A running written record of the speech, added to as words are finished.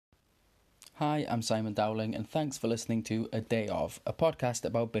Hi, I'm Simon Dowling, and thanks for listening to A Day Of, a podcast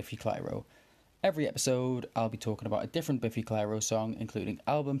about Biffy Clyro. Every episode, I'll be talking about a different Biffy Clyro song, including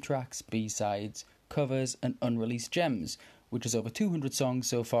album tracks, B-sides, covers, and unreleased gems, which is over 200 songs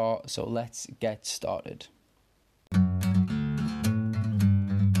so far, so let's get started.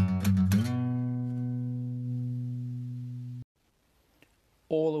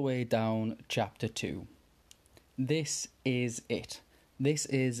 All the Way Down, Chapter 2. This is it. This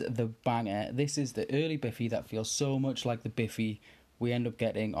is the banger. This is the early Biffy that feels so much like the Biffy we end up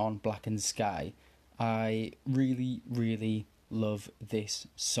getting on Blackened Sky. I really, really love this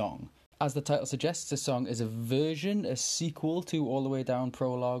song. As the title suggests, this song is a sequel to All the Way Down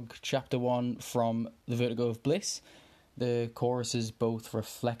Prologue Chapter 1 from The Vertigo of Bliss. The choruses both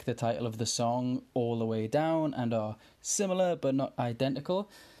reflect the title of the song, All the Way Down, and are similar but not identical.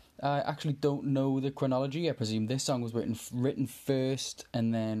 I actually don't know the chronology. I presume this song was written first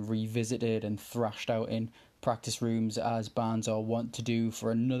and then revisited and thrashed out in practice rooms as bands are wont to do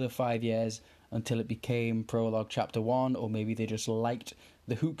for another 5 years until it became Prologue Chapter 1, or maybe they just liked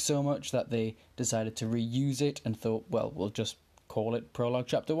the hook so much that they decided to reuse it and thought, well, we'll just call it Prologue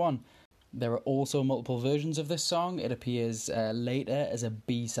Chapter 1. There are also multiple versions of this song. It appears later as a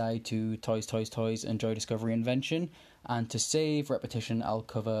B-side to Toys, Toys, Toys and Joy Discovery Invention, and to save repetition, I'll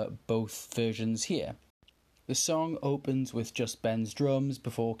cover both versions here. The song opens with just Ben's drums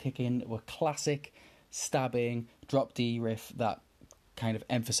before kicking a classic stabbing drop D riff that kind of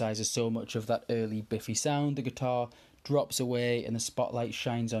emphasises so much of that early Biffy sound. The guitar drops away and the spotlight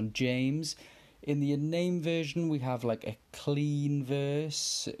shines on James. In the Unnamed version, we have like a clean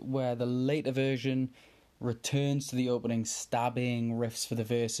verse, where the later version returns to the opening stabbing riffs for the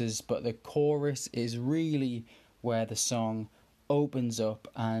verses, but the chorus is really where the song opens up,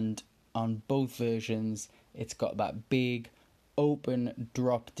 and on both versions, it's got that big open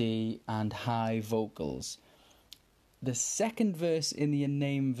drop D and high vocals. The second verse in the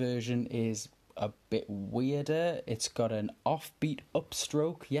Unnamed version is a bit weirder. It's got an offbeat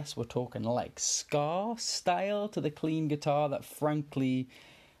upstroke. Yes, we're talking like ska style to the clean guitar that frankly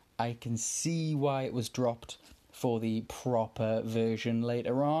I can see why it was dropped for the proper version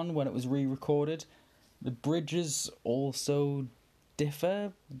later on when it was re-recorded. The bridges also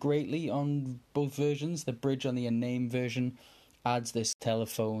differ greatly on both versions. The bridge on the Unnamed version adds this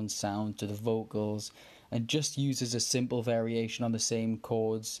telephone sound to the vocals and just uses a simple variation on the same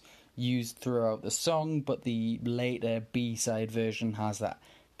chords used throughout the song, but the later B-side version has that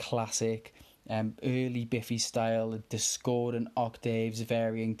classic early Biffy style, discordant octaves,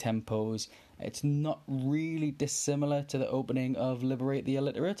 varying tempos. It's not really dissimilar to the opening of Liberate the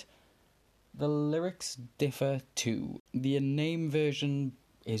Illiterate. The lyrics differ too. The Unnamed version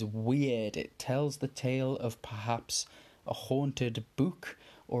is weird. It tells the tale of perhaps a haunted book,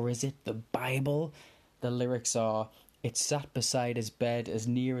 or is it the Bible? The lyrics are, "It sat beside his bed as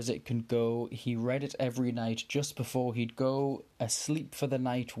near as it can go. He read it every night just before he'd go. Asleep for the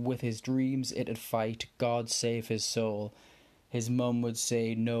night with his dreams it'd fight. God save his soul. His mum would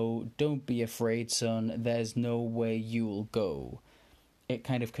say, 'No, don't be afraid, son. There's no way you'll go.'" It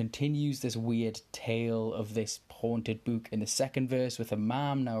kind of continues this weird tale of this haunted book in the second verse with a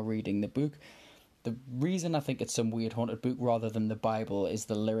mom now reading the book. The reason I think it's some weird haunted book rather than the Bible is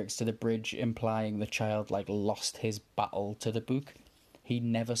the lyrics to the bridge implying the child lost his battle to the book. He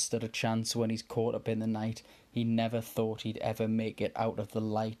never stood a chance when he's caught up in the night. He never thought he'd ever make it out of the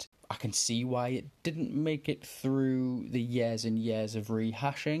light. I can see why it didn't make it through the years and years of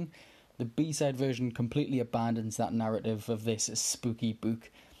rehashing. The B-side version completely abandons that narrative of this spooky book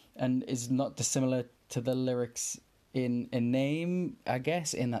and is not dissimilar to the lyrics in A Name, I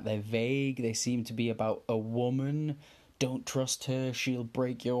guess, in that they're vague. They seem to be about a woman. Don't trust her, she'll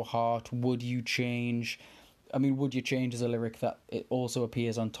break your heart. Would you change? I mean, Would You Change is a lyric that it also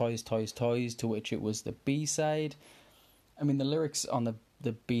appears on Toys, Toys, Toys, to which it was the B-side. I mean, the lyrics on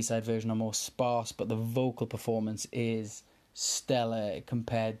the B-side version are more sparse, but the vocal performance is stellar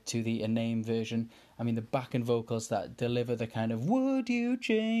compared to the Unnamed version. I mean, the backing vocals that deliver the kind of "would you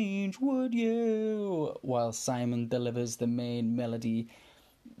change, would you," while Simon delivers the main melody.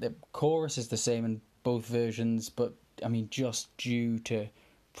 The chorus is the same in both versions, but I mean, just due to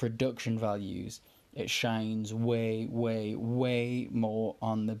production values, it shines way, way, way more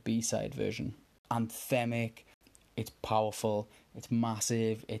on the B-side version. Anthemic, it's powerful, it's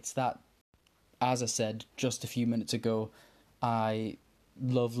massive, it's that, as I said just a few minutes ago, I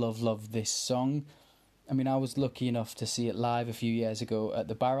love, love, love this song. I mean, I was lucky enough to see it live a few years ago at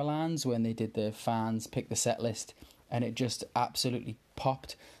the Barrowlands when they did the fans pick the set list, and it just absolutely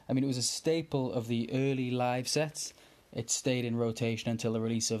popped. I mean, it was a staple of the early live sets. It stayed in rotation until the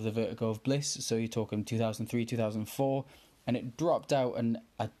release of The Vertigo of Bliss, so you're talking 2003, 2004, and it dropped out. And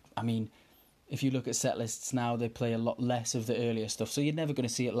I mean, if you look at set lists now, they play a lot less of the earlier stuff, so you're never going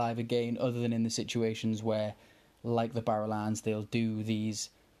to see it live again, other than in the situations where, like the Barrowlands, they'll do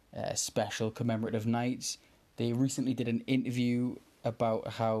these special commemorative nights. They recently did an interview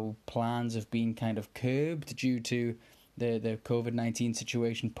about how plans have been kind of curbed due to the COVID-19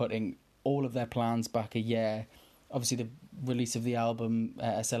 situation, putting all of their plans back a year. Obviously, the release of the album,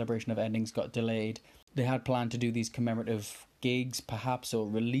 A Celebration of Endings, got delayed. They had planned to do these commemorative gigs, perhaps, or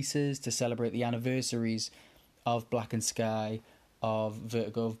releases to celebrate the anniversaries of Black and Sky, of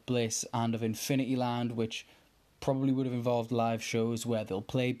Vertigo of Bliss, and of Infinity Land, which probably would have involved live shows where they'll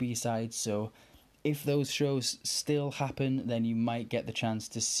play B-sides. So if those shows still happen, then you might get the chance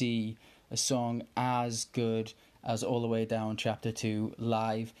to see a song as good as All the Way Down Chapter 2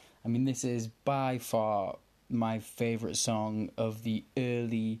 live. I mean, this is by far my favourite song of the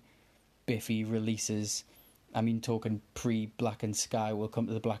early Biffy releases. I mean, talking pre-Black and Sky, we'll come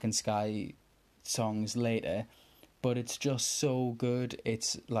to the Black and Sky songs later, but it's just so good.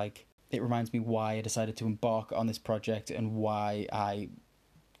 It's like, it reminds me why I decided to embark on this project and why I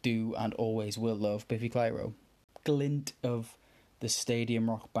do and always will love Biffy Clyro. Glint of the stadium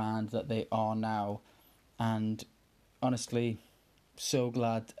rock band that they are now, and honestly, so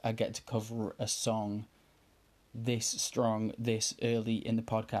glad I get to cover a song this strong, this early in the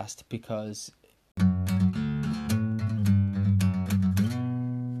podcast, because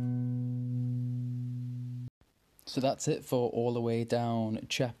so that's it for All the Way Down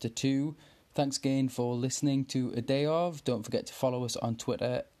Chapter 2. Thanks again for listening to A Day Of. Don't forget to follow us on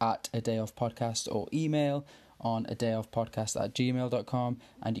Twitter at A Day Of Podcast, or email on adayofpodcast@gmail.com,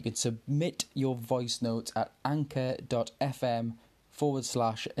 and you can submit your voice notes at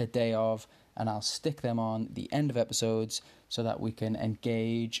anchor.fm/adayof, and I'll stick them on the end of episodes so that we can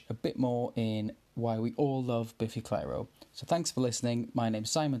engage a bit more in why we all love Biffy Clyro. So thanks for listening. My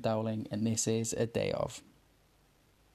name's Simon Dowling, and this is A Day Of.